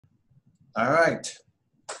All right.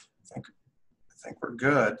 I think we're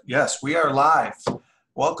good. Yes, we are live.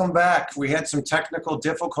 Welcome back. We had some technical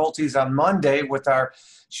difficulties on Monday with our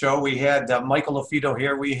show. We had Michael LaFido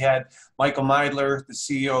here. We had Michael Meidler, the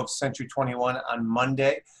CEO of Century 21, on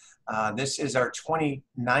Monday. This is our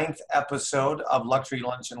 29th episode of Luxury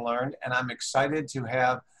Lunch and Learn, and I'm excited to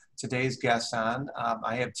have today's guest on.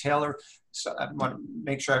 I have Taylor, so I want to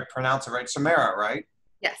make sure I pronounce it right, Somera, right?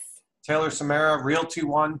 Yes. Taylor Somera, Realty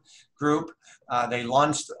ONE Group. They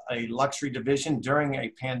launched a luxury division during a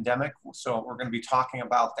pandemic, so we're going to be talking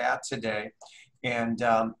about that today. And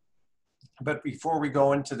but before we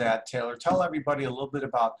go into that, Taylor, tell everybody a little bit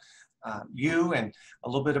about you and a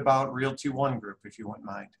little bit about Realty ONE Group, if you wouldn't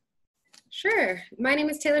mind. Sure. My name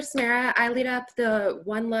is Taylor Somera. I lead up the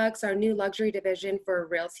One Lux, our new luxury division for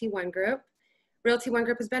Realty ONE Group. Realty ONE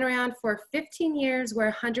Group has been around for 15 years. We're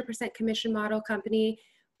a 100% commission model company.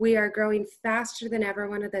 We are growing faster than ever,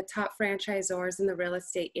 one of the top franchisors in the real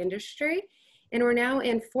estate industry. And we're now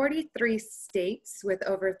in 43 states with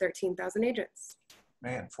over 13,000 agents.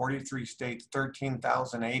 Man, 43 states,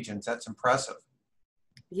 13,000 agents. That's impressive.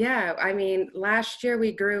 Yeah, I mean, last year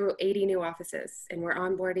we grew 80 new offices and we're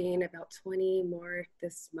onboarding about 20 more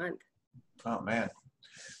this month. Oh, man.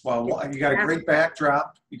 Well, you got a great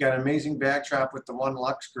backdrop. You got an amazing backdrop with the One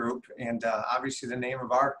Lux Group. And obviously the name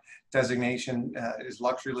of our designation is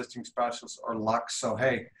Luxury Listing Specialist, or Lux. So,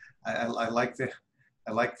 hey, I like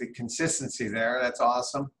the consistency there. That's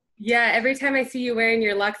awesome. Yeah, every time I see you wearing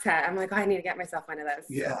your Lux hat, I'm like, oh, I need to get myself one of those.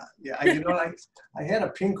 Yeah. You know, I had a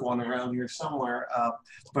pink one around here somewhere,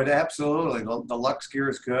 but absolutely, the Lux gear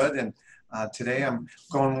is good. And today I'm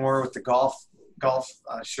going more with the golf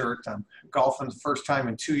shirt. I'm golfing the first time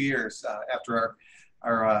in 2 years after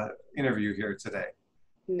our interview here today.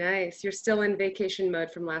 Nice. You're still in vacation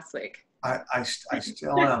mode from last week. I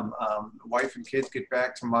still am. Wife and kids get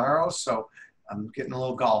back tomorrow, so I'm getting a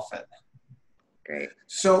little golf in. Great.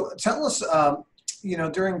 So tell us, you know,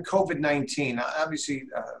 during COVID-19, obviously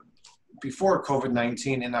before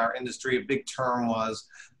COVID-19 in our industry, a big term was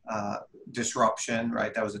disruption,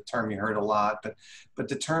 right? That was a term you heard a lot, but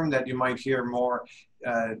the term that you might hear more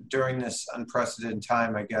during this unprecedented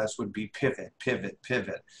time, I guess, would be pivot.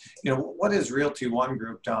 You know, what has Realty ONE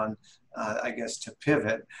Group done, I guess, to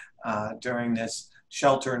pivot during this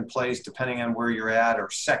shelter in place, depending on where you're at, or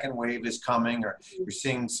second wave is coming, or you're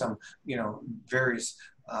seeing some, you know, various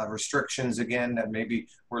restrictions again that maybe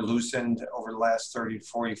were loosened over the last 30 to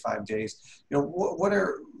 45 days. You know, what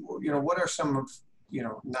are some of, you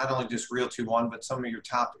know, not only just Realty ONE, but some of your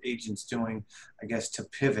top agents doing, I guess, to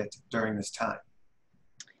pivot during this time?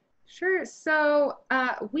 Sure. So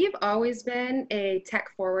we've always been a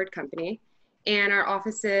tech-forward company, and our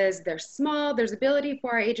offices, they're small. There's ability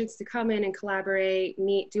for our agents to come in and collaborate,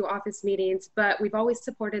 meet, do office meetings, but we've always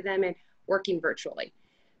supported them in working virtually.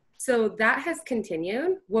 So that has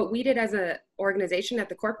continued. What we did as an organization at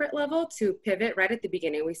the corporate level to pivot right at the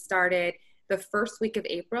beginning, we started the first week of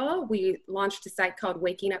April. We launched a site called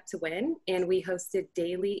Waking Up to Win, and we hosted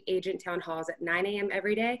daily agent town halls at 9 a.m.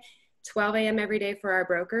 every day, 12 a.m. every day for our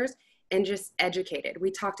brokers, and just educated.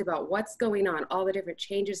 We talked about what's going on, all the different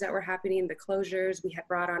changes that were happening, the closures. We had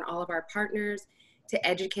brought on all of our partners to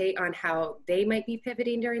educate on how they might be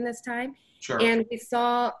pivoting during this time. Sure. And we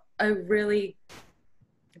saw a really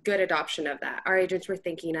good adoption of that. Our agents were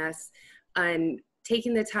thanking us and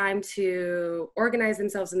taking the time to organize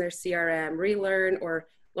themselves in their CRM, relearn or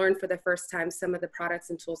learn for the first time some of the products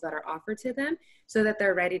and tools that are offered to them so that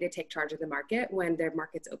they're ready to take charge of the market when their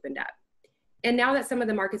markets opened up. And now that some of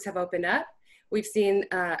the markets have opened up, we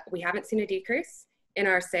haven't seen a decrease in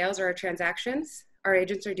our sales or our transactions. Our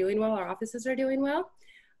agents are doing well, our offices are doing well.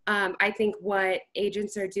 I think what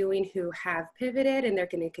agents are doing who have pivoted, and they're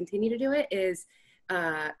going to continue to do it, is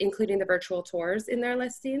including the virtual tours in their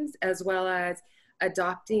listings, as well as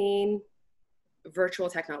adopting virtual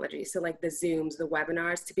technology. So like the Zooms, the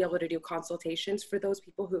webinars, to be able to do consultations for those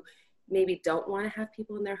people who maybe don't want to have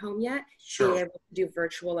people in their home yet. Sure. Being able to do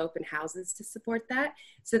virtual open houses to support that,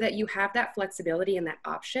 so that you have that flexibility and that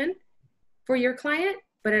option for your client.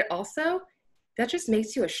 But it also, that just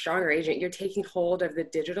makes you a stronger agent. You're taking hold of the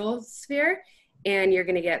digital sphere, and you're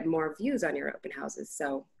going to get more views on your open houses.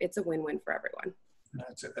 So it's a win-win for everyone.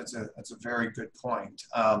 That's a very good point.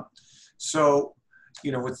 So,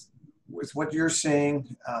 you know, with what you're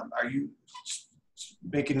seeing, are you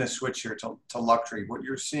making the switch here to luxury? What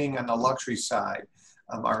you're seeing on the luxury side,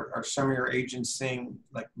 are some of your agents seeing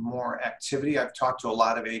like more activity? I've talked to a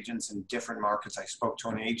lot of agents in different markets. I spoke to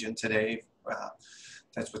an agent today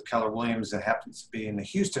that's with Keller Williams that happens to be in the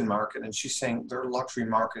Houston market, and she's saying their luxury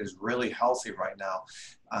market is really healthy right now.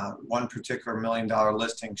 One particular $1 million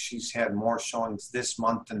listing, she's had more showings this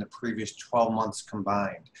month than the previous 12 months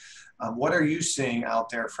combined. What are you seeing out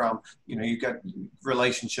there from, you've got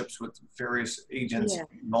relationships with various agents in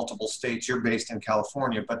multiple states. You're based in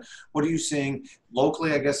California, but what are you seeing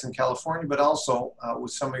locally, I guess, in California, but also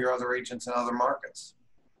with some of your other agents in other markets?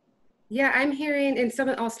 Yeah, I'm hearing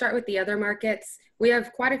I'll start with the other markets. We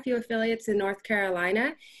have quite a few affiliates in North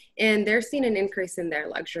Carolina, and they're seeing an increase in their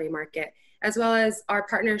luxury market, as well as our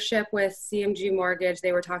partnership with CMG Mortgage.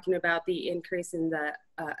 They were talking about the increase in the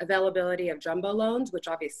availability of jumbo loans, which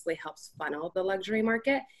obviously helps funnel the luxury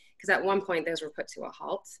market, because at one point those were put to a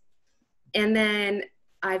halt. And then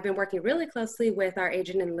I've been working really closely with our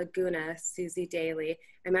agent in Laguna, Susie Daly.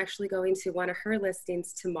 I'm actually going to one of her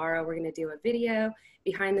listings tomorrow. We're going to do a video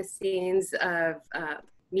behind the scenes of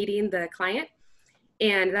meeting the client.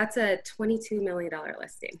 And that's a $22 million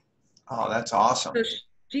listing. Oh, that's awesome. So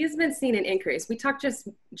she's been seeing an increase. We talked just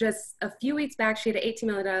a few weeks back. She had an $18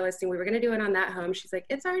 million listing. We were going to do it on that home. She's like,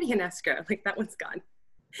 it's already in escrow. Like, that one's gone.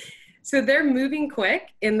 So they're moving quick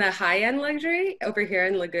in the high-end luxury over here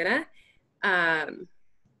in Laguna. I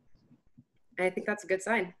think that's a good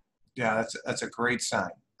sign. Yeah, that's a great sign.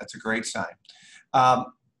 That's a great sign. All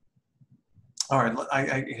right,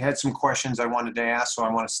 I had some questions I wanted to ask, so I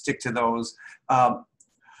want to stick to those.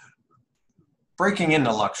 Breaking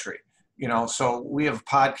into luxury, so we have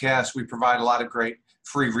podcasts. We provide a lot of great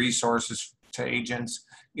free resources to agents.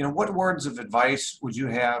 What words of advice would you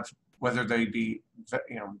have, whether they be,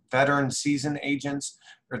 veteran seasoned agents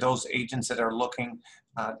or those agents that are looking,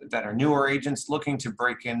 that are newer agents looking to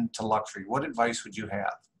break into luxury? What advice would you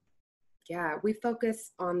have? Yeah, we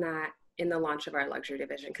focus on that in the launch of our luxury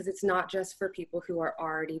division, because it's not just for people who are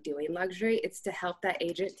already doing luxury. It's to help that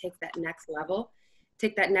agent take that next level,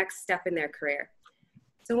 take that next step in their career.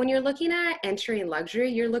 So when you're looking at entering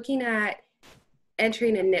luxury, you're looking at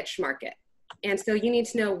entering a niche market. And so you need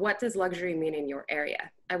to know, what does luxury mean in your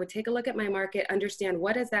area? I would take a look at my market, understand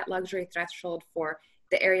what is that luxury threshold for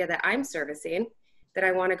the area that I'm servicing, that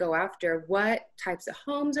I want to go after. What types of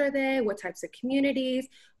homes are they? What types of communities?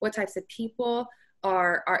 What types of people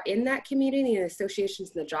are in that community, and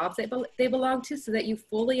associations and the jobs they belong to, so that you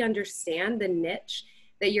fully understand the niche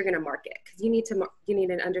that you're going to market. Because you need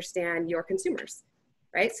to understand your consumers,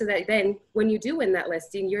 right? So that then when you do win that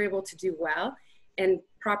listing, you're able to do well and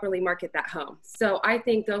properly market that home. So I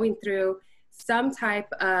think going through some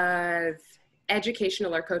type of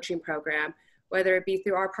educational or coaching program, whether it be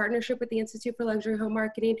through our partnership with the Institute for Luxury Home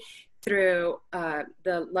Marketing, through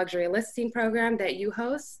the luxury listing program that you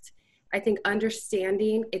host, I think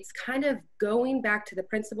understanding, it's kind of going back to the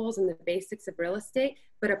principles and the basics of real estate,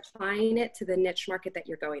 but applying it to the niche market that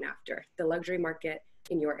you're going after, the luxury market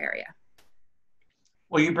in your area.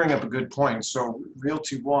 Well, you bring up a good point. So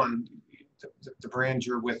Realty One, the brand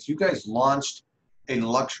you're with, you guys launched a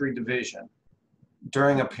luxury division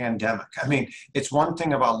during a pandemic. I mean, it's one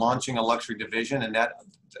thing about launching a luxury division and that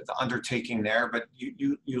the undertaking there, but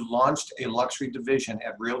you launched a luxury division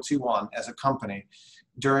at Realty One as a company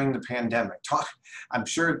during the pandemic. I'm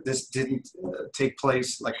sure this didn't take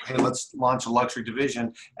place like, hey, let's launch a luxury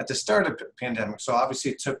division at the start of the pandemic. So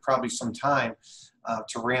obviously it took probably some time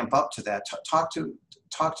to ramp up to that. Talk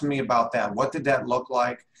to me about that. What did that look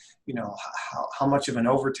like? How much of an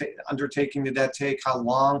undertaking did that take? How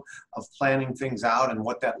long of planning things out, and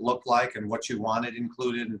what that looked like, and what you wanted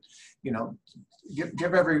included, and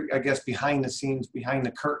give every, I guess, behind the scenes, behind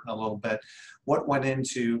the curtain a little bit. What went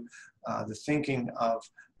into the thinking of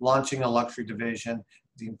launching a luxury division?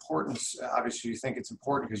 The importance, obviously, you think it's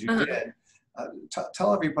important because you did.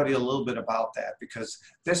 Tell everybody a little bit about that, because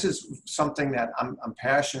this is something that I'm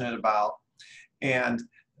passionate about, and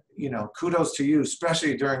kudos to you,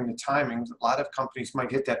 especially during the timing. A lot of companies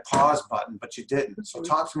might hit that pause button, but you didn't. So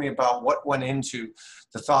talk to me about what went into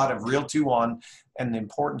the thought of Realty One and the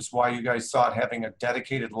importance why you guys thought having a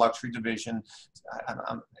dedicated luxury division,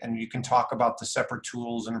 and you can talk about the separate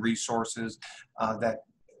tools and resources that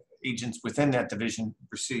agents within that division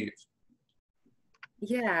receive.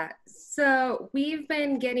 Yeah, so we've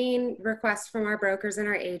been getting requests from our brokers and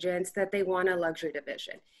our agents that they want a luxury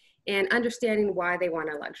division, and understanding why they want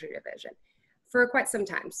a luxury division for quite some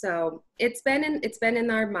time. So it's been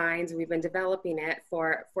in our minds. We've been developing it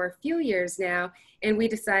for a few years now, and we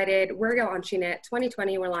decided we're launching it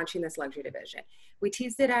 2020. We're launching this luxury division. We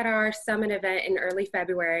teased it at our summit event in early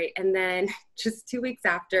February, and then just 2 weeks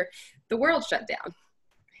after, the world shut down.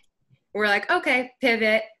 We're like, okay,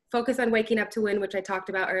 pivot, focus on waking up to win, which I talked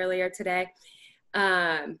about earlier today.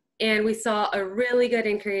 And we saw a really good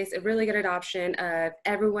increase, a really good adoption of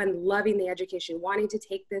everyone loving the education, wanting to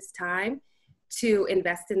take this time to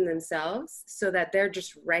invest in themselves so that they're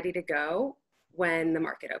just ready to go when the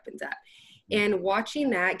market opens up. And watching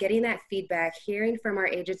that, getting that feedback, hearing from our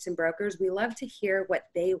agents and brokers, we love to hear what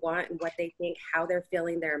they want and what they think, how they're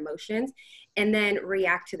feeling, their emotions, and then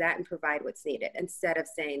react to that and provide what's needed instead of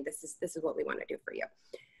saying, this is what we want to do for you.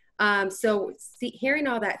 So hearing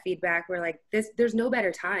all that feedback, we're like, there's no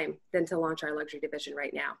better time than to launch our luxury division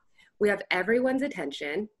right now. We have everyone's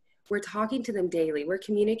attention. We're talking to them daily. We're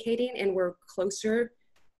communicating, and we're closer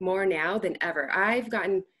more now than ever.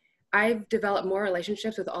 I've developed more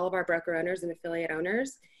relationships with all of our broker owners and affiliate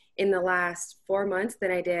owners in the last 4 months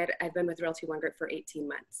than I've been with Realty ONE Group for 18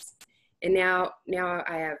 months. And now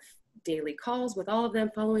I have daily calls with all of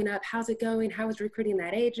them, following up. How's it going? How is recruiting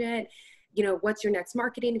that agent? What's your next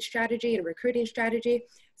marketing strategy and recruiting strategy?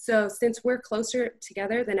 So since we're closer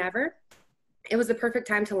together than ever, it was the perfect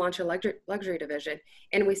time to launch a luxury division.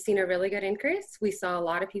 And we've seen a really good increase. We saw a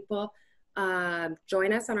lot of people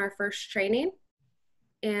join us on our first training,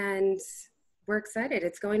 and we're excited.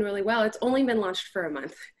 It's going really well. It's only been launched for a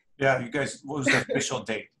month. Yeah, you guys, what was the official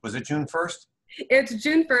date? Was it June 1st? It's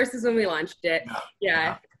June 1st is when we launched it.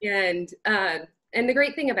 Yeah. And the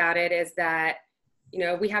great thing about it is that,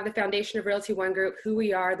 we have the foundation of Realty ONE Group, who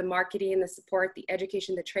we are, the marketing, the support, the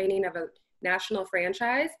education, the training of a national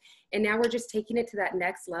franchise. And now we're just taking it to that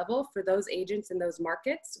next level for those agents in those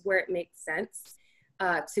markets where it makes sense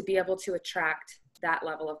to be able to attract that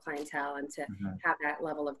level of clientele and to have that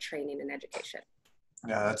level of training and education.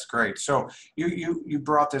 Yeah, that's great. So you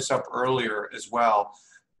brought this up earlier as well,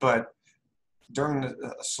 but during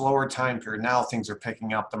the slower time period, now things are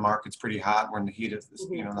picking up. The market's pretty hot. We're in the heat of this,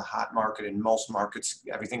 the hot market. In most markets,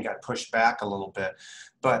 everything got pushed back a little bit.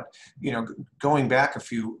 But going back a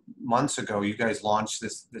few months ago, you guys launched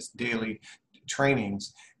this daily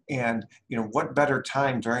trainings. And what better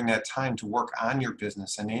time during that time to work on your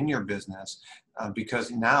business and in your business, because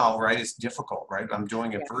now, right, it's difficult, right? I'm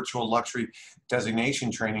doing a virtual luxury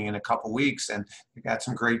designation training in a couple weeks, and we got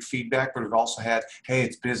some great feedback, but we've also had, hey,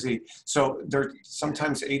 it's busy. So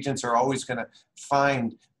sometimes agents are always going to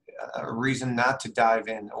find a reason not to dive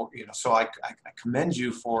in, so I commend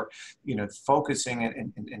you for, focusing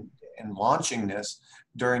and launching this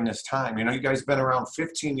during this time. You guys have been around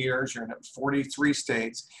 15 years, you're in 43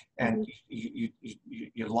 states, and you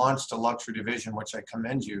launched a luxury division, which I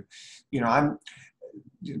commend you.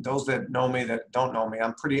 Those that know me, that don't know me,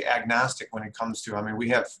 I'm pretty agnostic when it comes to, we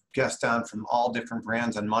have guests on from all different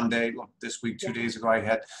brands. On Monday, this week, 2 days ago, I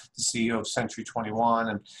had the CEO of Century 21,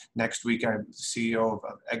 and next week I have the CEO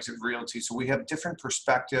of Exit Realty. So we have different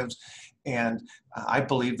perspectives, and I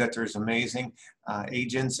believe that there's amazing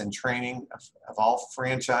agents and training of all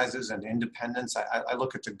franchises and independents. I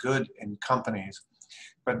look at the good in companies,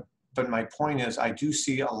 but my point is, I do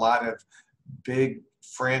see a lot of big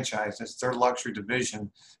franchises. Their luxury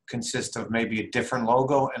division consists of maybe a different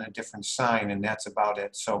logo and a different sign, and that's about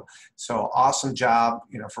it. So awesome job,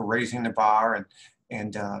 for raising the bar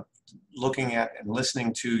and looking at and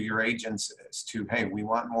listening to your agents as to, hey, we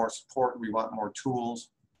want more support, we want more tools.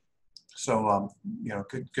 So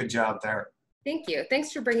good job there. Thank you.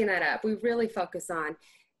 Thanks for bringing that up. We really focus on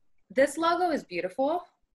this logo is beautiful,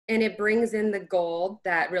 and it brings in the gold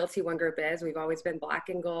that Realty ONE Group is. We've always been black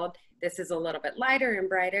and gold. This is a little bit lighter and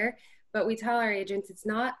brighter, but we tell our agents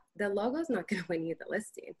the logo's not going to win you the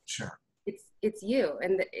listing. Sure. It's you,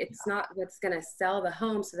 and it's not what's going to sell the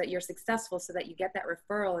home so that you're successful, so that you get that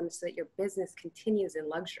referral, and so that your business continues in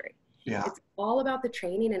luxury. Yeah. It's all about the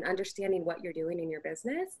training and understanding what you're doing in your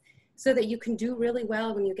business so that you can do really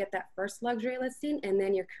well when you get that first luxury listing, and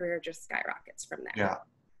then your career just skyrockets from there. Yeah.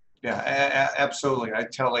 Yeah, absolutely. I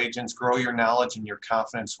tell agents, grow your knowledge and your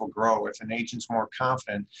confidence will grow. If an agent's more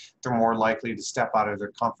confident, they're more likely to step out of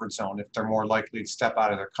their comfort zone. If they're more likely to step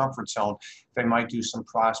out of their comfort zone, they might do some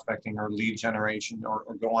prospecting or lead generation or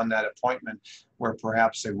go on that appointment where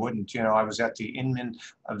perhaps they wouldn't. I was at the Inman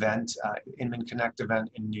event, Inman Connect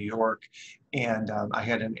event in New York, and I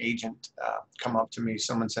had an agent come up to me.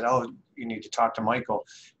 Someone said, oh, you need to talk to Michael.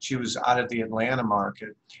 She was out of the Atlanta market,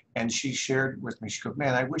 and she shared with me, she goes,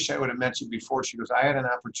 man, I wish I would have met you before. She goes, I had an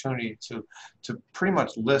opportunity to pretty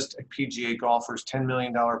much list a PGA golfer's $10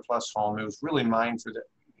 million plus home. It was really mine for the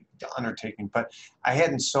undertaking, but I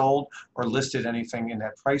hadn't sold or listed anything in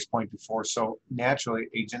that price point before. So naturally,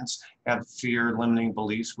 agents have fear, limiting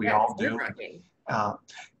beliefs. We all do.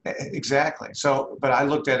 Exactly. So, but I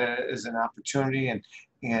looked at it as an opportunity,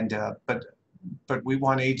 but we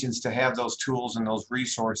want agents to have those tools and those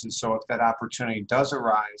resources. So if that opportunity does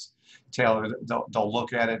arise, Taylor, they'll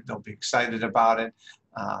look at it, they'll be excited about it,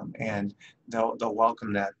 and they'll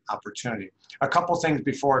welcome that opportunity. A couple things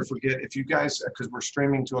before I forget, if you guys, because we're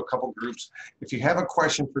streaming to a couple groups, if you have a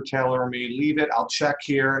question for Taylor or me, leave it. I'll check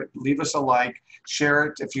here. Leave us a like, share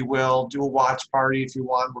it if you will, do a watch party if you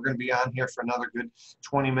want. We're going to be on here for another good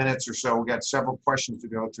 20 minutes or so. We've got several questions to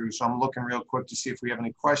go through, so I'm looking real quick to see if we have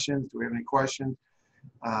any questions. Do we have any questions?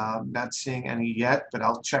 Not seeing any yet, but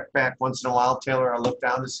I'll check back once in a while, Taylor. I'll look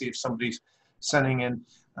down to see if somebody's sending in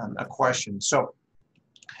a question. So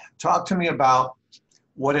talk to me about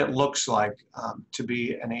what it looks like to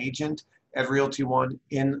be an agent at Realty One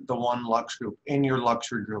in the One Lux Group, in your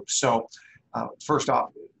luxury group. So first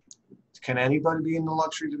off, can anybody be in the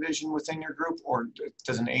luxury division within your group, or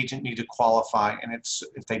does an agent need to qualify? And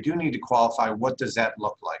if they do need to qualify, what does that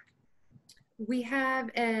look like? We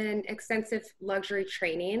have an extensive luxury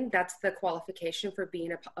training. That's the qualification for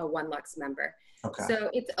being a One Lux member. Okay.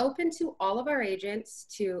 So it's open to all of our agents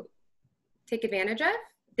to take advantage of.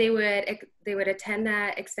 They would attend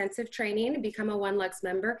that extensive training and become a One Lux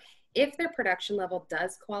member. If their production level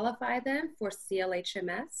does qualify them for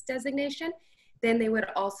CLHMS designation, then they would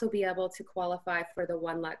also be able to qualify for the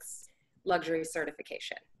One Lux luxury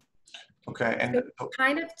certification. Okay. And so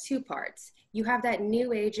kind of two parts. You have that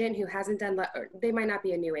new agent who hasn't done, or they might not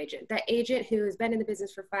be a new agent, that agent who has been in the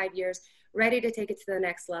business for 5 years, ready to take it to the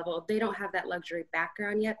next level. They don't have that luxury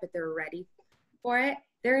background yet, but they're ready for it.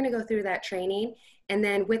 They're going to go through that training. And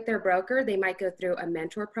then with their broker, they might go through a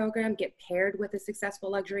mentor program, get paired with a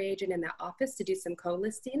successful luxury agent in that office to do some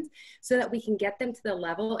co-listings so that we can get them to the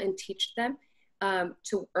level and teach them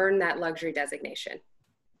to earn that luxury designation.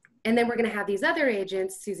 And then we're going to have these other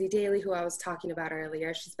agents, Susie Daly, who I was talking about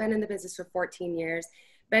earlier. She's been in the business for 14 years,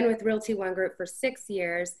 been with Realty ONE Group for 6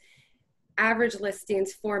 years, average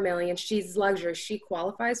listings, 4 million. She's luxury. She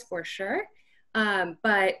qualifies for sure.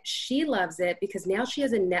 But she loves it because now she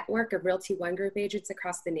has a network of Realty ONE Group agents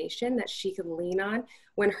across the nation that she can lean on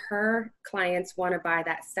when her clients want to buy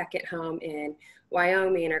that second home in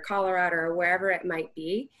Wyoming or Colorado or wherever it might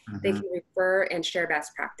be. Mm-hmm. They can refer and share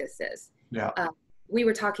best practices. Yeah. We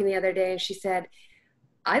were talking the other day and she said,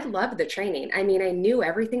 I love the training. I mean, I knew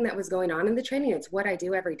everything that was going on in the training. It's what I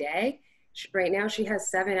do every day. Right now she has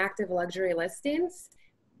 7 active luxury listings,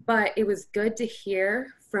 but it was good to hear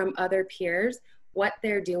from other peers what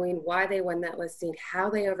they're doing, why they won that listing, how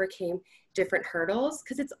they overcame different hurdles,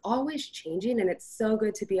 because it's always changing. And it's so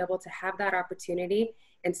good to be able to have that opportunity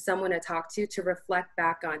and someone to talk to reflect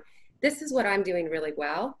back on, this is what I'm doing really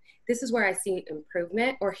well. This is where I see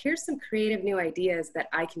improvement, or here's some creative new ideas that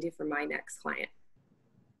I can do for my next client.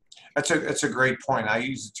 That's a great point. I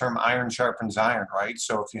use the term iron sharpens iron, right?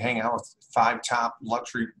 So if you hang out with 5 top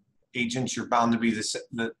luxury agents, you're bound to be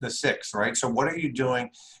the 6th, right? So what are you doing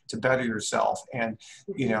to better yourself? And,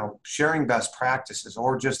 you know, sharing best practices,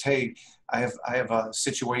 or just, hey, I have a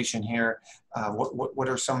situation here. What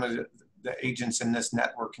are some of the agents in this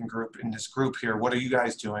networking group, in this group here? What are you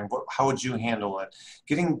guys doing? How would you handle it?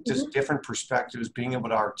 Getting just different perspectives, being able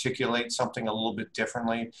to articulate something a little bit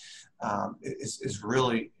differently is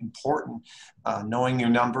really important. Knowing your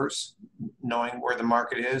numbers, knowing where the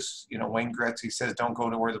market is. You know, Wayne Gretzky says, don't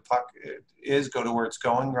go to where the puck is, go to where it's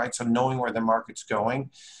going, right? So knowing where the market's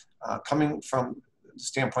going, coming from the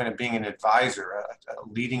standpoint of being an advisor, a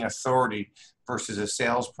leading authority versus a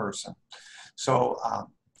salesperson. So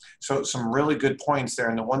some really good points there.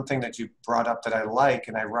 And the one thing that you brought up that I like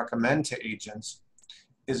and I recommend to agents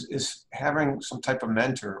is having some type of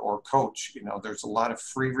mentor or coach. You know, there's a lot of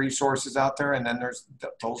free resources out there, and then there's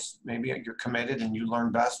those, maybe you're committed and you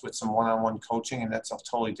learn best with some one-on-one coaching, and that's a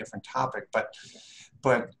totally different topic.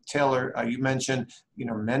 But Taylor, you mentioned, you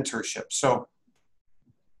know, mentorship. So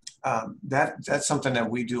that's something that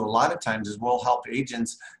we do a lot of times is we'll help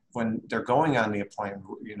agents when they're going on the appointment.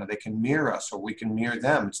 You know, they can mirror us or we can mirror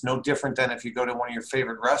them. It's no different than if you go to one of your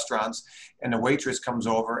favorite restaurants and the waitress comes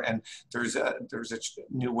over and there's a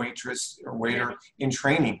new waitress or waiter in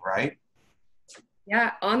training, right?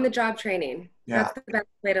 Yeah, on the job training. Yeah. That's the best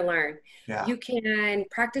way to learn. Yeah. You can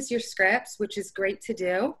practice your scripts, which is great to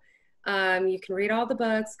do. You can read all the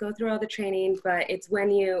books, go through all the training, but it's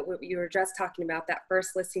when you were just talking about that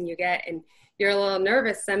first listing you get and you're a little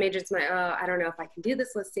nervous. Some agents might, oh, I don't know if I can do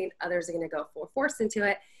this listing. Others are going to go full force into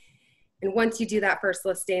it. And once you do that first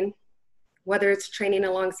listing, whether it's training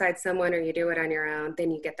alongside someone or you do it on your own,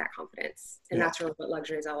 then you get that confidence. And that's really what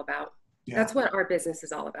luxury is all about. Yeah. That's what our business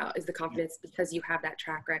is all about, is the confidence, because you have that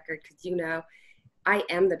track record, because you know, I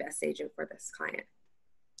am the best agent for this client.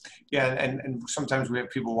 Yeah, and sometimes we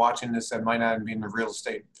have people watching this that might not be in the real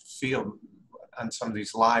estate field. on some of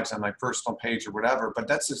these lives on my personal page or whatever, but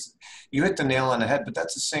that's just, you hit the nail on the head, but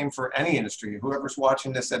that's the same for any industry. Whoever's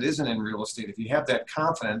watching this that isn't in real estate, if you have that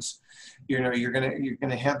confidence, you know, you're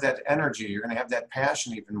gonna have that energy, you're gonna have that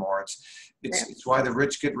passion even more. It's why the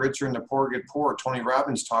rich get richer and the poor get poorer. Tony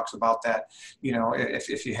Robbins talks about that. You know,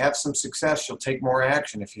 if you have some success, you'll take more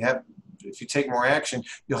action. If you take more action,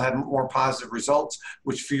 you'll have more positive results,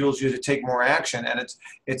 which fuels you to take more action, and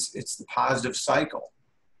it's the positive cycle.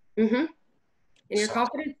 Mm-hmm. And your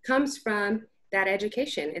confidence comes from that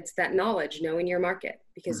education. It's that knowledge, knowing your market,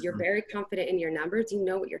 because you're very confident in your numbers. You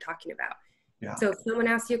know what you're talking about. Yeah. So if someone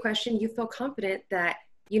asks you a question, you feel confident that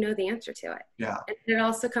you know the answer to it. Yeah. And it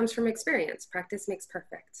also comes from experience. Practice makes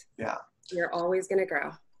perfect. Yeah. You're always going to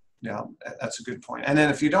grow. Yeah, that's a good point. And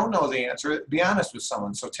then if you don't know the answer, be honest with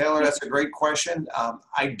someone. So Taylor, that's a great question.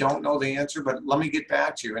 I don't know the answer, but let me get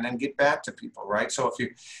back to you, and then get back to people, right? So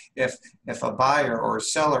if a buyer or a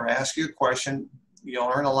seller asks you a question,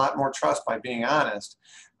 you'll earn a lot more trust by being honest,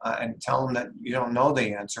 and tell them that you don't know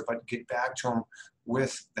the answer, but get back to them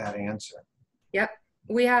with that answer. Yep.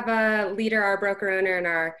 We have a leader, our broker owner, in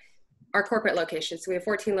our corporate locations. So we have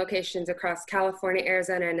 14 locations across California,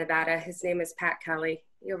 Arizona, and Nevada. His name is Pat Kelly.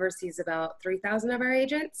 He oversees about 3,000 of our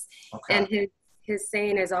agents. Okay. And his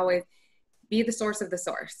saying is always, be the source of the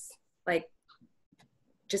source. Like,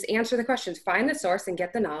 just answer the questions, find the source and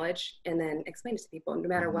get the knowledge, and then explain it to people, no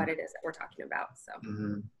matter what it is that we're talking about.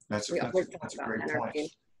 So that's a great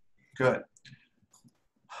point. Good.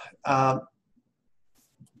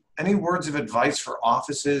 Any words of advice for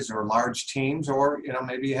offices or large teams, or, you know,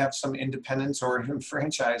 maybe you have some independents or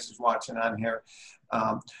franchises watching on here,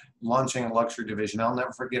 launching a luxury division. I'll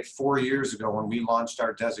never forget 4 years ago when we launched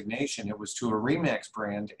our designation, it was to a RE/MAX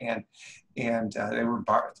brand, and they were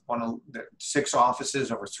one of the 6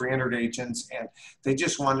 offices, over 300 agents, and they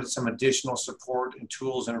just wanted some additional support and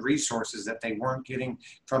tools and resources that they weren't getting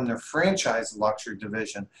from their franchise luxury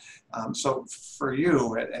division. So for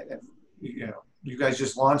you, you know, you guys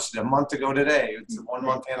just launched it a month ago today. It's a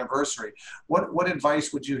 1-month anniversary. What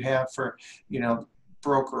advice would you have for, you know,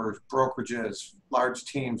 brokerages, large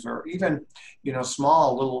teams, or even, you know,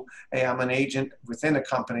 small little, hey, I'm an agent within a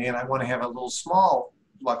company and I want to have a little small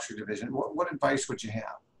luxury division. What advice would you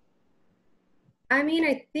have? I mean,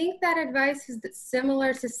 I think that advice is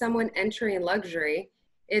similar to someone entering luxury.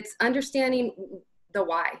 It's understanding the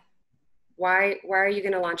why. Why are you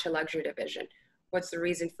going to launch a luxury division? What's the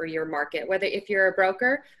reason for your market? Whether if you're a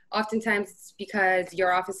broker, oftentimes it's because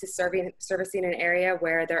your office is servicing an area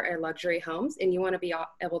where there are luxury homes, and you want to be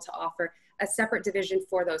able to offer a separate division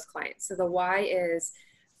for those clients. So the why is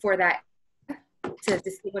for that, to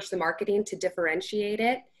distinguish the marketing, to differentiate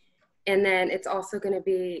it. And then it's also going to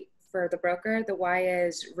be for the broker, the why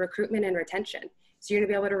is recruitment and retention. So you're going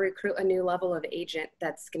to be able to recruit a new level of agent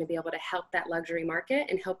that's going to be able to help that luxury market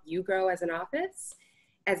and help you grow as an office.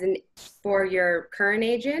 For your current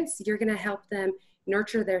agents, you're going to help them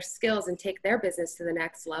nurture their skills and take their business to the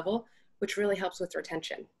next level, which really helps with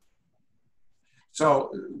retention.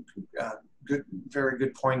 So very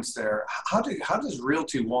good points there. How does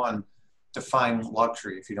Realty One define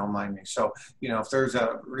luxury, if you don't mind me? So, you know, if there's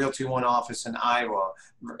a Realty One office in Iowa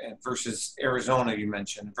versus Arizona, you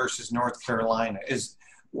mentioned, versus North Carolina, is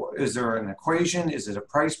there an equation? Is it a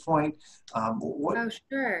price point? Oh,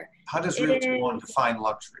 sure. How does Realty One define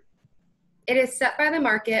luxury? It is set by the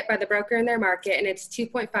market, by the broker in their market, and it's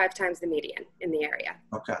 2.5 times the median in the area.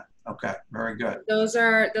 Okay, very good. Those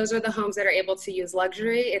are the homes that are able to use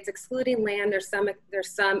luxury. It's excluding land. There's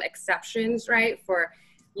some exceptions, right, for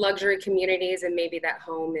luxury communities, and maybe that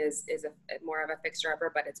home is more of a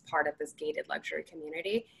fixer-upper, but it's part of this gated luxury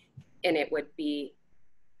community, and it would be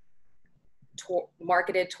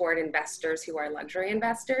marketed toward investors who are luxury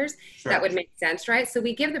investors. Sure. That would make sense, right? So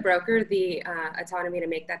we give the broker the autonomy to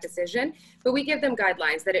make that decision, but we give them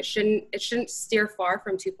guidelines that it shouldn't steer far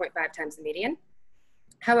from 2.5 times the median.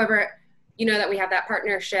 However, you know that we have that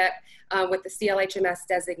partnership with the CLHMS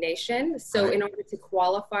designation. So in order to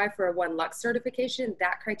qualify for a One Lux certification,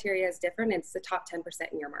 that criteria is different, and it's the top 10%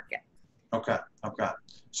 in your market. Okay.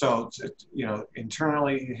 So, you know,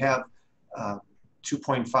 internally you have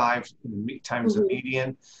 2.5 times the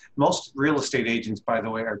median. Most real estate agents, by the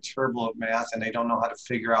way, are terrible at math, and they don't know how to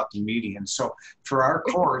figure out the median. So for our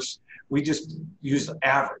course, we just use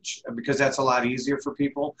average because that's a lot easier for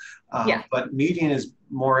people. But median is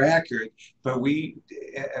more accurate. But we,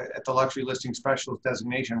 at the Luxury Listing Specialist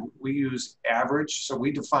designation, we use average. So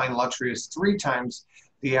we define luxury as 3 times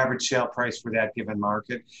the average sale price for that given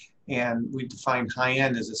market. And we define high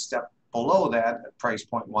end as a step below that, price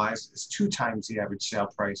point wise, is 2 times the average sale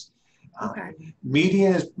price. Okay.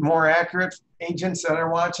 Median is more accurate, agents that are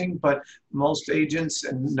watching, but most agents,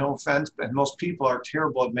 and no offense, but most people are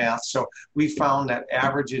terrible at math. So we found that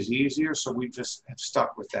average is easier, so we just have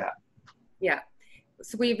stuck with that. Yeah.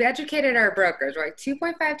 So we've educated our brokers, right?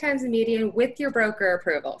 2.5 times the median with your broker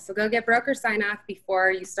approval. So go get broker sign off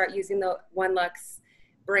before you start using the One Lux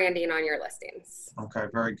branding on your listings. Okay,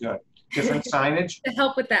 very good. Different signage? To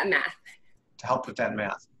help with that math. To help with that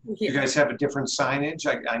math. Yeah. You guys have a different signage?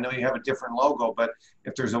 I know you have a different logo, but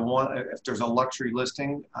if there's a luxury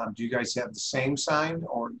listing, do you guys have the same sign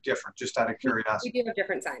or different? Just out of curiosity. We do have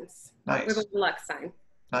different signs. Nice. We have a One Lux sign.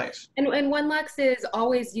 Nice. And One Lux is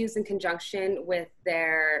always used in conjunction with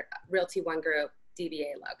their Realty ONE Group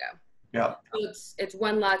DBA logo. Yeah. So it's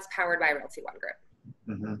One Lux powered by Realty ONE Group.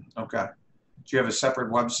 Mm-hmm. Okay. Do you have a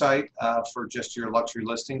separate website for just your luxury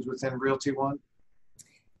listings within Realty ONE?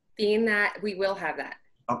 Being that we will have that.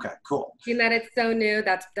 Okay, cool. Being that it's so new,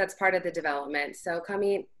 that's part of the development. So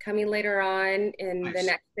coming later on in Nice. the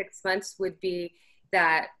next 6 months would be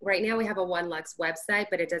that right now we have a One Lux website,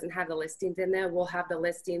 but it doesn't have the listings in there. We'll have the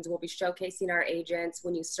listings. We'll be showcasing our agents.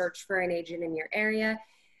 When you search for an agent in your area,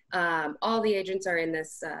 all the agents are in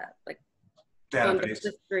this Database.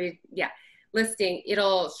 Listing.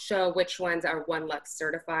 It'll show which ones are One Lux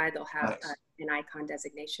certified. They'll have Nice. an icon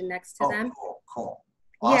designation next to them. Cool.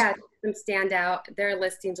 Awesome. Yeah, them stand out. Their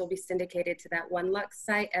listings will be syndicated to that One Lux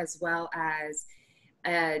site as well as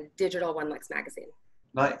a digital One Lux magazine.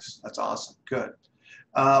 Nice. That's awesome. Good.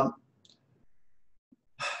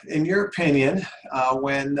 In your opinion,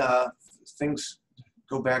 when things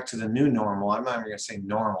go back to the new normal, I'm not even going to say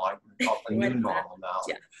normal, I'm going to call it the new normal now.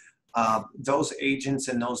 Yeah. Those agents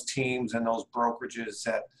and those teams and those brokerages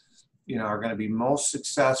that, are going to be most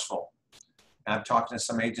successful. And I'm talking to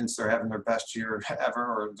some agents, they're having their best year ever,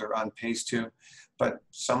 or they're on pace to, but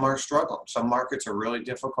some are struggling. Some markets are really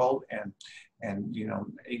difficult, and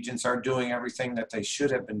agents are doing everything that they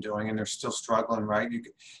should have been doing, and they're still struggling, right?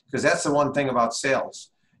 Because that's the one thing about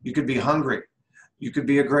sales. You could be hungry, you could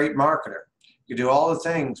be a great marketer, you do all the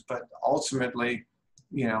things, but ultimately,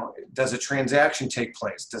 does a transaction take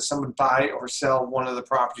place? Does someone buy or sell one of the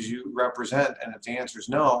properties you represent? And if the answer is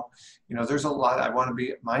no, there's a lot. I want to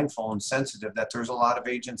be mindful and sensitive that there's a lot of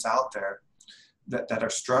agents out there that are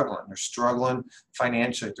struggling. They're struggling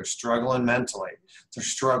financially. They're struggling mentally. They're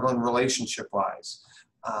struggling relationship-wise.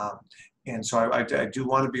 And so I do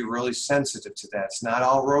want to be really sensitive to that. It's not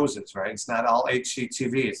all roses, right? It's not all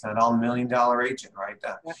HGTV. It's not all $1 million agent, right?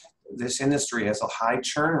 This industry has a high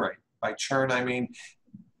churn rate. By churn, I mean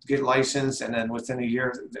get licensed and then within a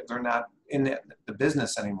year they're not in the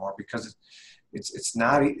business anymore, because it's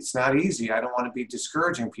not easy. I don't want to be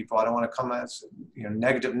discouraging people. I don't want to come as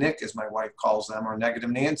negative Nick, as my wife calls them, or negative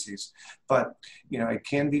Nancy's, but it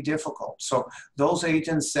can be difficult. So those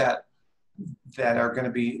agents that are going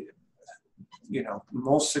to be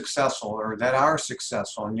most successful, or that are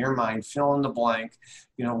successful in your mind, fill in the blank.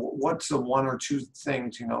 What's the one or two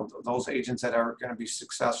things, those agents that are going to be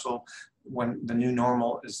successful when the new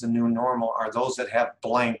normal is the new normal, are those that have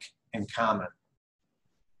blank in common?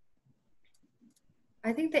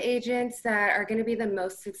 I think the agents that are going to be the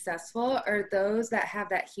most successful are those that have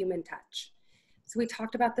that human touch. So we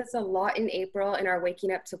talked about this a lot in April in our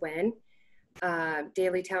Waking Up to Win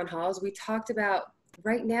daily town halls. We talked about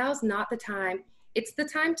right now is not the time. It's the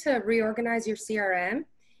time to reorganize your CRM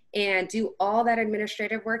and do all that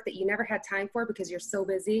administrative work that you never had time for because you're so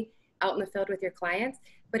busy out in the field with your clients.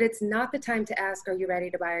 But it's not the time to ask, are you ready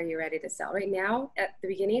to buy? Are you ready to sell? Right now, at the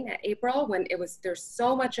beginning, at April, when there's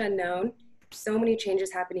so much unknown, so many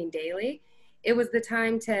changes happening daily, it was the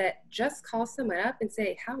time to just call someone up and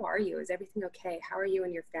say, how are you? Is everything okay? How are you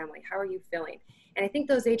and your family? How are you feeling? And I think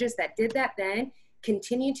those agents that did that then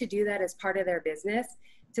continue to do that as part of their business,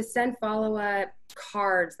 to send follow-up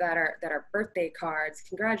cards that are birthday cards,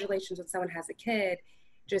 congratulations when someone has a kid,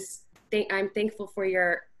 I'm thankful for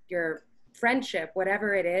your friendship,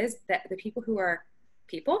 whatever it is, that the people who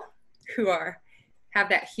have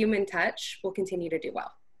that human touch will continue to do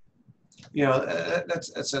well.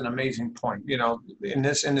 That's an amazing point. In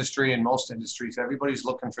this industry, in most industries, everybody's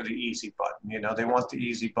looking for the easy button. They want the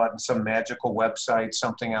easy button, some magical website,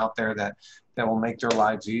 something out there that will make their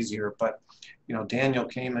lives easier. But, Daniel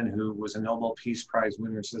Kahneman, who was a Nobel Peace Prize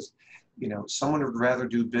winner, says, someone would rather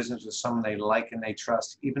do business with someone they like and they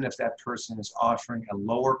trust, even if that person is offering a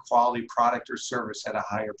lower quality product or service at a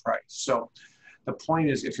higher price. So the point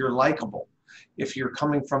is, if you're likable, if you're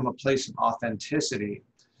coming from a place of authenticity,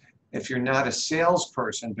 if you're not a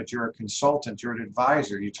salesperson, but you're a consultant, you're an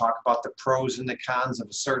advisor, you talk about the pros and the cons of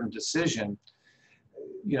a certain decision,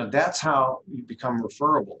 that's how you become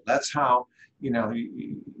referable. That's how,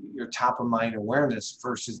 your top of mind awareness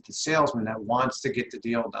versus the salesman that wants to get the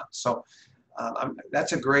deal done. So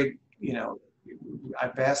that's a great,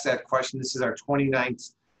 I've asked that question. This is our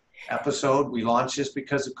 29th episode. We launched this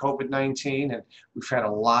because of COVID-19, and we've had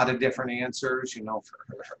a lot of different answers.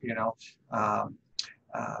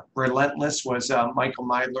 Relentless was Michael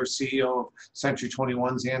Meidler, CEO of Century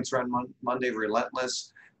 21's answer on Monday.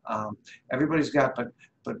 Relentless. Everybody's got,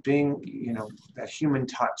 but being, that human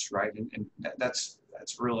touch, right? And that's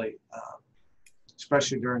really,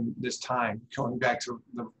 especially during this time, going back to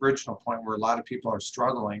the original point where a lot of people are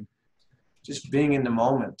struggling, just being in the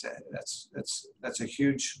moment. That's a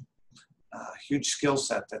huge skill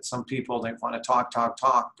set that some people, they want to talk,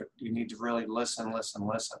 but you need to really listen.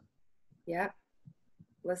 Yeah.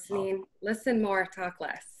 Listening, listen more, talk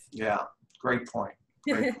less. Yeah. Great point.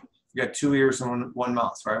 Great. You got 2 ears and one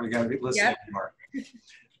mouth, right? We got to be listening more.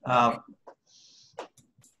 All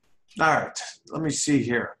right. Let me see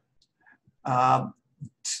here.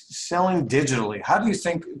 Selling digitally. How do you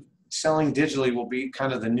think selling digitally will be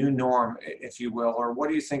kind of the new norm, if you will, or what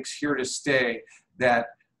do you think's here to stay? That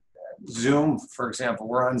Zoom, for example,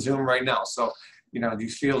 we're on Zoom right now. So, do you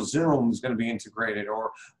feel Zoom is going to be integrated,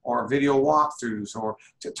 or video walkthroughs, or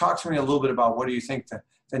talk to me a little bit about what do you think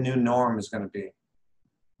the new norm is going to be?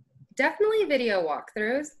 Definitely video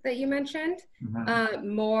walkthroughs that you mentioned.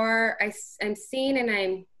 Mm-hmm. I'm seeing and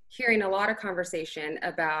I'm hearing a lot of conversation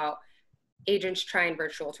about agents trying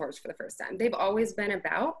virtual tours for the first time. They've always been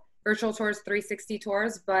about virtual tours, 360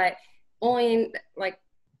 tours, but only like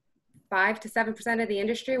 5 to 7% of the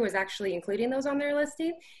industry was actually including those on their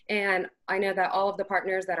listing. And I know that all of the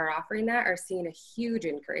partners that are offering that are seeing a huge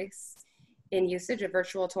increase in usage of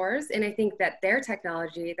virtual tours. And I think that their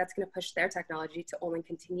technology, that's going to push their technology to only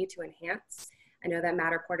continue to enhance. I know that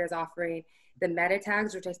Matterport is offering the meta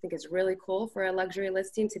tags, which I think is really cool for a luxury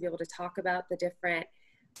listing to be able to talk about the different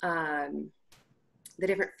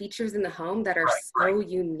features in the home that are so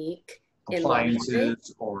unique in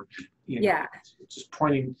appliances, or just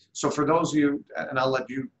pointing. So for those of you, and I'll let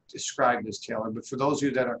you describe this, Taylor, but for those of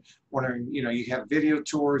you that are wondering, you have video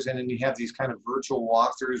tours and then you have these kind of virtual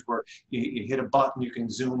walkthroughs where you hit a button, you can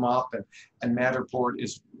zoom up, and Matterport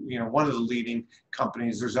is one of the leading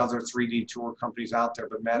companies. There's other 3D tour companies out there,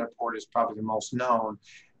 but Matterport is probably the most known.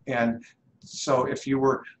 And so if you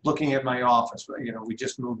were looking at my office, we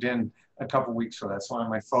just moved in a couple weeks ago. That's why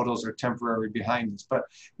my photos are temporary behind us. But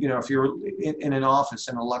if you're in an office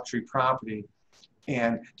in a luxury property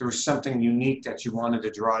and there was something unique that you wanted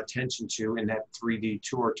to draw attention to in that 3D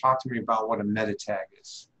tour, talk to me about what a meta tag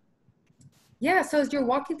is. Yeah, so as you're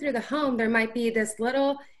walking through the home, there might be this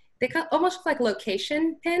little, they almost look like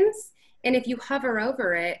location pins. And if you hover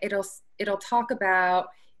over it, it'll talk about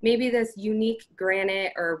maybe this unique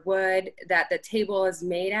granite or wood that the table is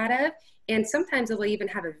made out of. And sometimes it'll even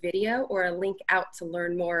have a video or a link out to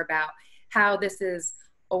learn more about how this is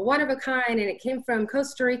a one of a kind and it came from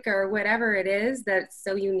Costa Rica or whatever it is that's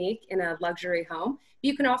so unique in a luxury home.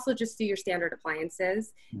 You can also just do your standard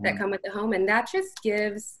appliances that come with the home, and that just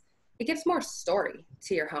gives more story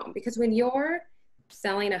to your home, because when you're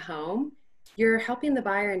selling a home, you're helping the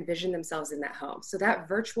buyer envision themselves in that home. So that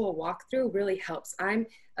virtual walkthrough really helps. I'm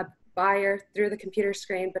a buyer through the computer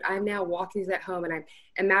screen, but I'm now walking through that home and I'm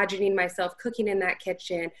imagining myself cooking in that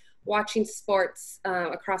kitchen, watching sports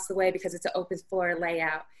across the way because it's an open floor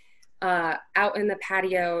layout, out in the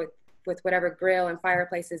patio with whatever grill and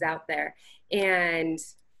fireplace is out there. And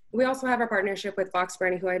we also have our partnership with Box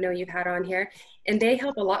Burning, who I know you've had on here, and they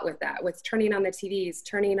help a lot with that, with turning on the TVs,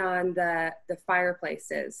 turning on the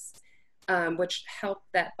fireplaces, which help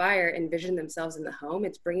that buyer envision themselves in the home.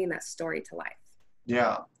 It's bringing that story to life.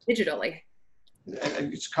 Yeah. Digitally.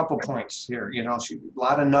 And it's a couple points here. A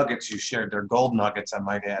lot of nuggets you shared. They're gold nuggets, I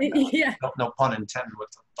might add. Yeah. No pun intended with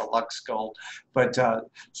the Lux Gold. But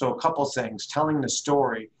so a couple things. Telling the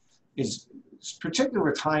story is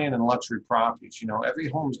particularly with high-end and luxury properties. Every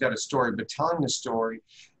home's got a story, but telling the story,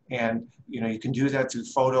 and you can do that through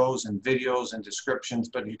photos and videos and descriptions,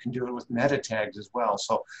 but you can do it with meta tags as well.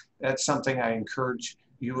 So that's something I encourage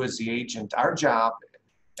you as the agent. Our job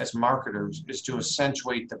as marketers is to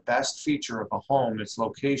accentuate the best feature of a home, its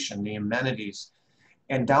location, the amenities,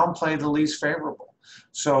 and downplay the least favorable.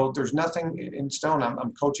 So there's nothing in stone.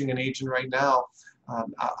 I'm coaching an agent right now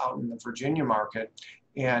out in the Virginia market,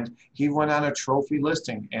 and he went on a trophy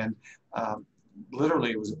listing, and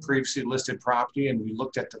literally it was a previously listed property, and we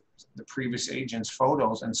looked at the previous agent's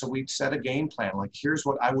photos, and so we set a game plan, like here's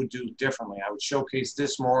what I would do differently. I would showcase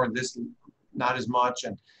this more, this not as much,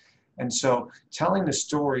 and so telling the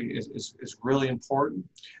story is really important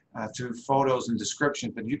through photos and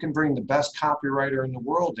description. But you can bring the best copywriter in the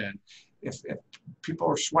world in, if people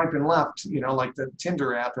are swiping left, like the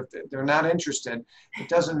Tinder app, if they're not interested, it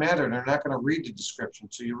doesn't matter. They're not going to read the description.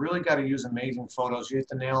 So you really got to use amazing photos. You hit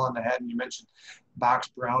the nail on the head, and you mentioned Box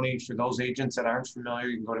Brownie. For those agents that aren't familiar,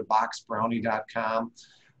 you can go to boxbrownie.com.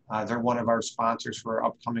 They're one of our sponsors for our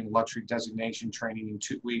upcoming luxury designation training in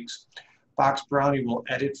 2 weeks. Box Brownie will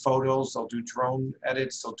edit photos. They'll do drone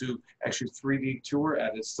edits. They'll do actually 3D tour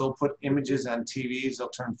edits. They'll put images on TVs. They'll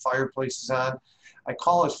turn fireplaces on. I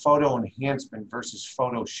call it photo enhancement versus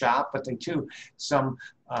Photoshop, but they do some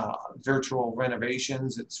virtual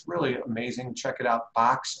renovations. It's really amazing. Check it out,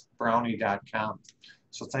 boxbrownie.com.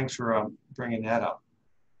 So thanks for bringing that up.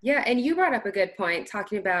 Yeah, and you brought up a good point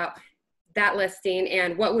talking about that listing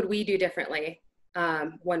and what would we do differently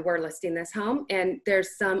when we're listing this home. And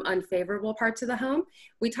there's some unfavorable parts of the home.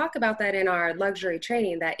 We talk about that in our luxury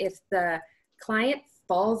training, that if the client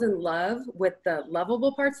falls in love with the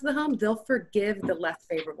lovable parts of the home, they'll forgive the less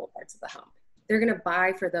favorable parts of the home. They're going to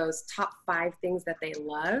buy for those top 5 things that they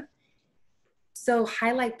love. So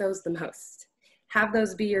highlight those the most. Have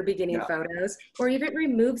those be your beginning photos, or even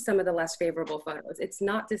remove some of the less favorable photos. It's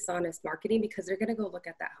not dishonest marketing, because they're going to go look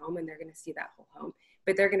at that home and they're going to see that whole home,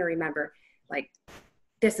 but they're going to remember, like,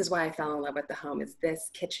 this is why I fell in love with the home, is this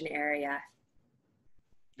kitchen area.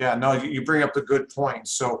 Yeah, no, you bring up a good point.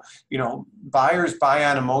 So, buyers buy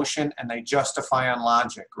on emotion and they justify on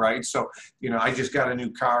logic, right? So, I just got a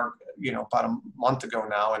new car, about a month ago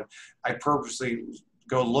now, and I purposely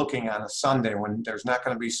go looking on a Sunday when there's not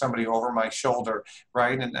going to be somebody over my shoulder,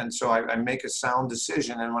 right? And so I make a sound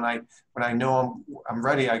decision. And when I know I'm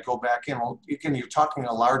ready, I go back in. Well, you're talking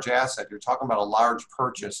a large asset. You're talking about a large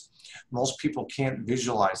purchase. Most people can't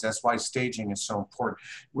visualize. That's why staging is so important.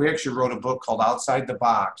 We actually wrote a book called Outside the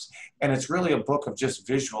Box, and it's really a book of just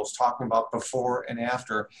visuals talking about before and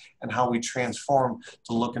after and how we transform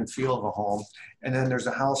the look and feel of a home. And then there's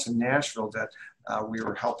a house in Nashville that we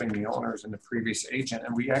were helping the owners and the previous agent,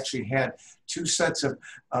 and we actually had 2 sets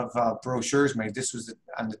of brochures made. This was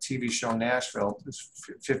on the TV show Nashville, this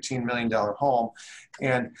 $15 million home,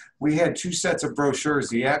 and we had 2 sets of brochures,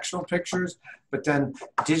 the actual pictures, but then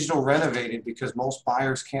digital renovated, because most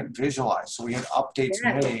buyers can't visualize. So we had updates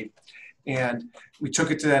made, and we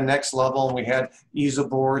took it to that next level, and we had easel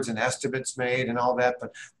boards and estimates made and all that.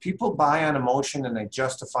 But people buy on emotion and they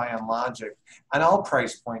justify on logic on all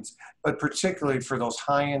price points, but particularly for those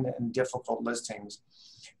high-end and difficult listings.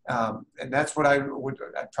 And that's what I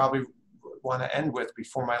probably want to end with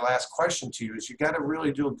before my last question to you, is you got to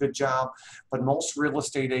really do a good job. But most real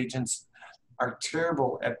estate agents are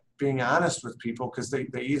terrible at being honest with people, because they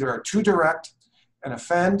either are too direct and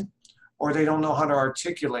offend, or they don't know how to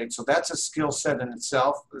articulate. So that's a skill set in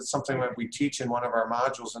itself. It's something that we teach in one of our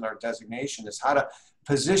modules in our designation, is how to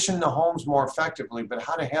position the homes more effectively, but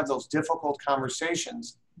how to have those difficult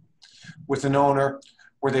conversations with an owner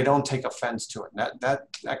where they don't take offense to it.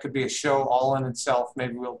 That could be a show all in itself.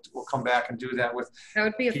 Maybe we'll come back and do that with that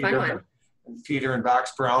would be a fun one. And Peter and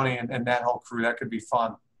Box Brownie and that whole crew. That could be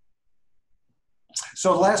fun.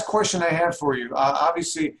 So the last question I have for you,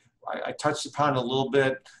 obviously I touched upon it a little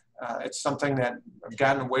bit. It's something that I've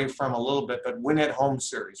gotten away from a little bit, but Win at Home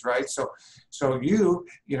series, right? So if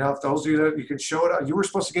those of you that you can show it out, you were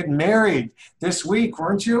supposed to get married this week,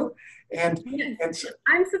 weren't you? And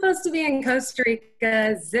I'm supposed to be in Costa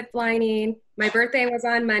Rica ziplining. My birthday was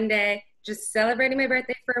on Monday, just celebrating my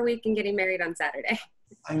birthday for a week and getting married on Saturday.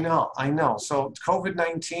 I know. So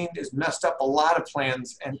COVID-19 has messed up a lot of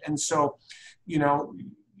plans. And so,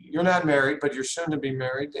 you're not married, but you're soon to be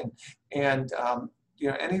married. And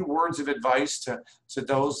any words of advice to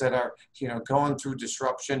those that are, going through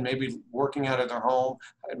disruption, maybe working out of their home?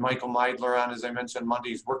 Michael Meidler on, as I mentioned, Monday,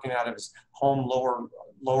 he's working out of his home,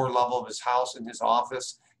 lower level of his house in his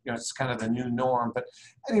office. It's kind of the new norm. But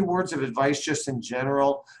any words of advice just in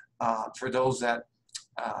general for those that,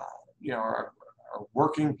 are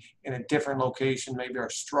working in a different location, maybe are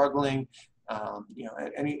struggling,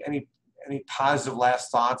 any positive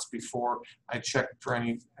last thoughts before I check for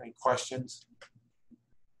any questions?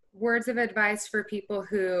 Words of advice for people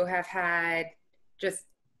who have had just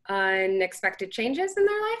unexpected changes in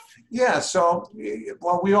their life? Yeah, so,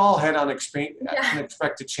 we all had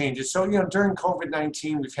unexpected changes. So, during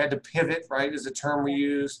COVID-19, we've had to pivot, right, is a term we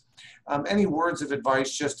use. Any words of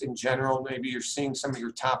advice just in general? Maybe you're seeing some of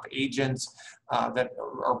your top agents that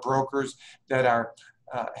are brokers that are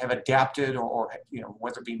have adapted, or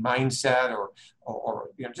whether it be mindset or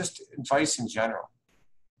just advice in general.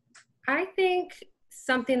 I think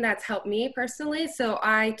something that's helped me personally. So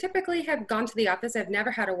I typically have gone to the office. I've never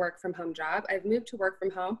had a work from home job. I've moved to work from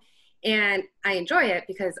home, and I enjoy it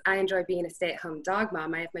because I enjoy being a stay-at-home dog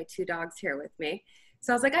mom. I have my 2 dogs here with me.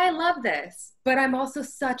 So I was like, I love this, but I'm also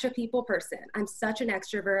such a people person. I'm such an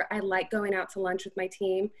extrovert. I like going out to lunch with my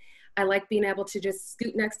team. I like being able to just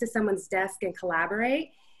scoot next to someone's desk and collaborate.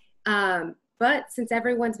 But since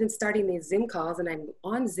everyone's been starting these Zoom calls and I'm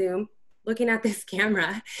on Zoom looking at this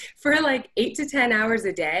camera for like 8 to 10 hours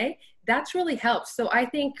a day, that's really helped. So I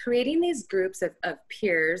think creating these groups of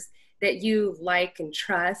peers that you like and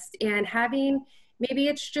trust, and having, maybe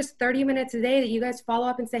it's just 30 minutes a day that you guys follow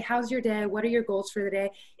up and say, how's your day? What are your goals for the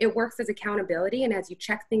day? It works as accountability. And as you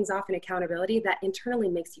check things off in accountability, that internally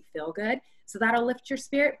makes you feel good. So that'll lift your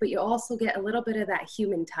spirit, but you also get a little bit of that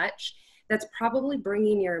human touch that's probably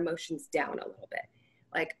bringing your emotions down a little bit.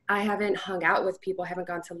 Like, I haven't hung out with people, haven't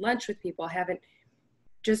gone to lunch with people, haven't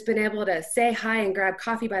just been able to say hi and grab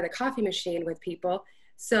coffee by the coffee machine with people.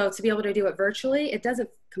 So to be able to do it virtually, it doesn't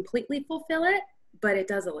completely fulfill it, but it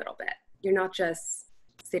does a little bit. You're not just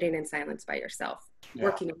sitting in silence by yourself,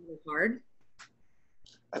 working really hard.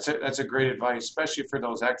 That's a great advice, especially for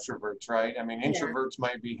those extroverts, right? I mean, introverts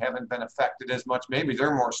haven't been affected as much. Maybe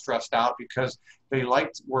they're more stressed out because they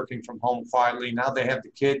liked working from home quietly. Now they have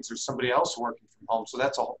the kids or somebody else working from home. So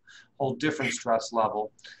that's a whole different stress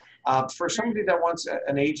level. For somebody that wants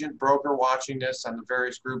an agent, broker watching this on the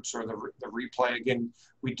various groups or the replay, again,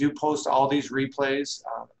 we do post all these replays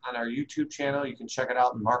on our YouTube channel. You can check it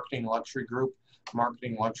out in Marketing Luxury Group on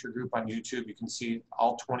YouTube. You can see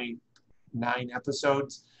all 29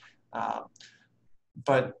 episodes.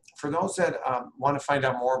 But for those that want to find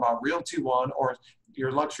out more about Realty One or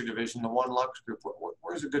your luxury division, the One Lux Group,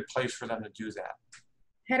 where's a good place for them to do that?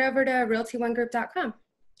 Head over to realtyonegroup.com.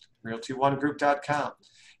 realtyonegroup.com.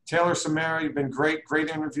 Taylor, Somera, you've been great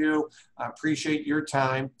interview. I appreciate your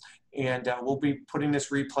time, and we'll be putting this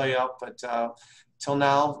replay up. But till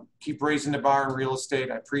now, keep raising the bar in real estate.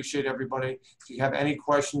 I appreciate everybody. If you have any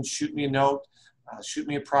questions, shoot me a note. Shoot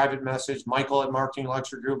me a private message, Michael at Marketing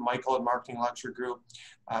Luxury Group, Michael at Marketing Luxury Group.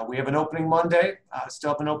 We have an opening Monday, still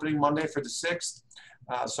have an opening Monday for the 6th.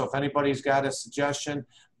 So if anybody's got a suggestion,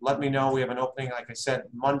 let me know. We have an opening, like I said,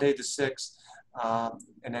 Monday the 6th.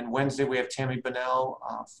 And then Wednesday, we have Tammy Bunnell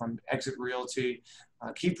from Exit Realty.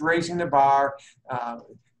 Keep raising the bar.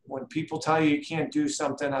 When people tell you you can't do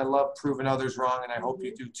something, I love proving others wrong, and I hope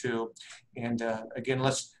you do too. And again,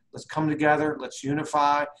 let's come together. Let's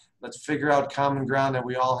unify. Let's figure out common ground that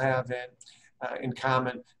we all have in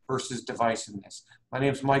common versus divisiveness. My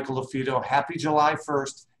name is Michael LaFido. Happy July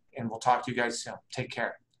 1st, and we'll talk to you guys soon. Take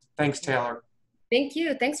care. Thanks, Taylor. Thank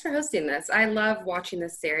you. Thanks for hosting this. I love watching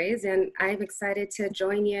this series, and I'm excited to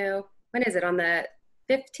join you. When is it? On the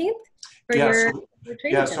 15th?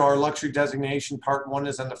 So our luxury designation, part 1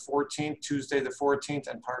 is on the 14th, Tuesday the 14th,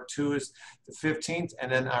 and part 2 is the 15th.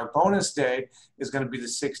 And then our bonus day is going to be the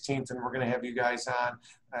 16th, and we're going to have you guys on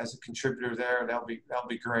as a contributor there. That'll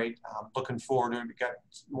be great. Looking forward to it. We got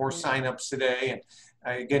more signups today.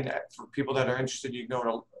 And again, for people that are interested, you can go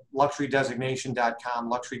to luxurydesignation.com,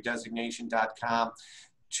 luxurydesignation.com.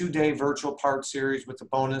 2-day virtual part series with the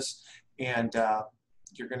bonus, and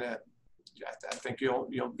you're going to, I think you'll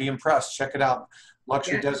be impressed. Check it out,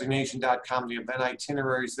 luxurydesignation.com. The event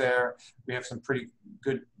itineraries there. We have some pretty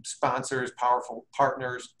good sponsors, powerful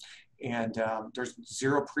partners, and there's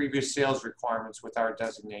 0 previous sales requirements with our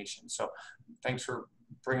designation. So thanks for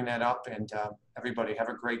bringing that up, and everybody have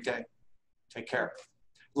a great day. Take care.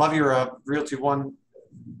 Love your Realty One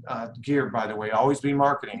gear, by the way. Always be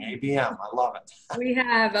marketing, ABM. I love it. We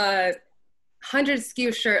have a 100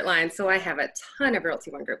 SKU shirt line, so I have a ton of Realty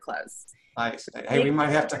One Group clothes. Nice. Hey, we might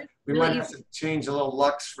have to change a little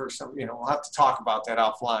Lux for some, we'll have to talk about that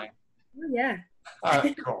offline. Oh, yeah. All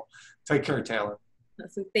right, cool. Take care, Taylor.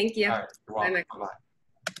 Awesome. Thank you. All right, you're welcome. Bye-bye.